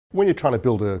When you're trying to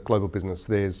build a global business,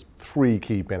 there's three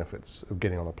key benefits of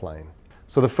getting on a plane.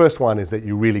 So the first one is that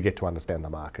you really get to understand the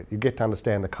market. You get to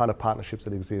understand the kind of partnerships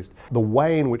that exist, the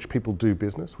way in which people do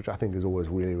business, which I think is always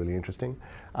really, really interesting,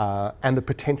 and the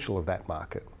potential of that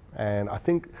market. And I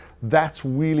think that's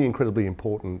really incredibly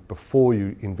important before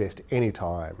you invest any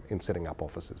time in setting up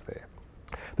offices there.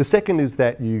 The second is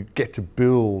that you get to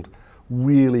build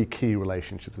really key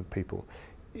relationships with people.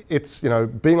 It's,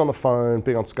 being on the phone,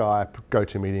 being on Skype,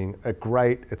 GoToMeeting,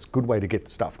 it's a good way to get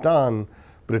stuff done,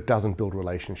 but it doesn't build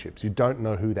relationships. You don't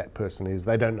know who that person is.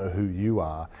 They don't know who you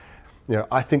are.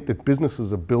 I think that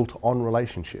businesses are built on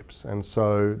relationships. And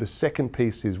so the second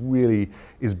piece is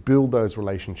build those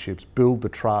relationships, build the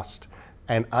trust,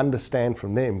 and understand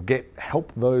from them,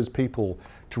 help those people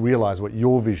to realize what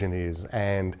your vision is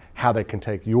and how they can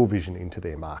take your vision into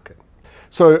their market.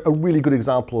 So a really good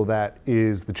example of that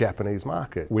is the Japanese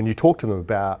market. When you talk to them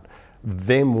about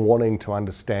them wanting to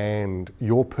understand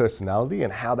your personality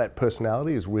and how that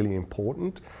personality is really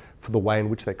important for the way in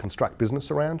which they construct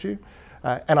business around you.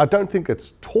 And I don't think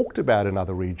it's talked about in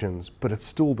other regions, but it's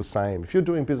still the same. If you're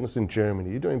doing business in Germany,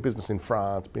 you're doing business in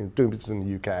France, doing business in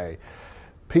the UK,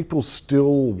 people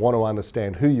still want to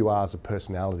understand who you are as a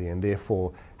personality and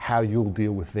therefore how you'll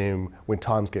deal with them when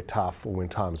times get tough or when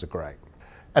times are great.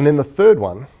 And then the third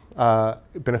one,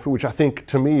 benefit, which I think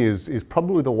to me is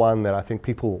probably the one that I think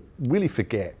people really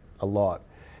forget a lot,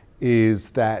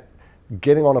 is that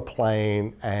getting on a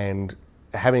plane and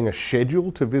having a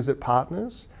schedule to visit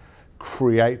partners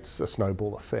creates a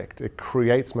snowball effect. It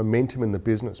creates momentum in the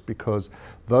business because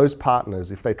those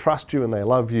partners, if they trust you and they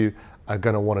love you, are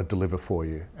going to want to deliver for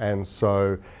you. And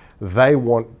so they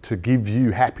want to give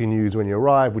you happy news when you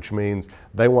arrive, which means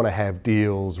they want to have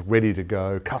deals ready to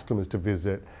go, customers to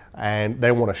visit, and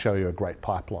they want to show you a great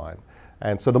pipeline.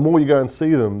 And so the more you go and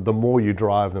see them, the more you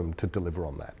drive them to deliver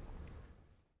on that.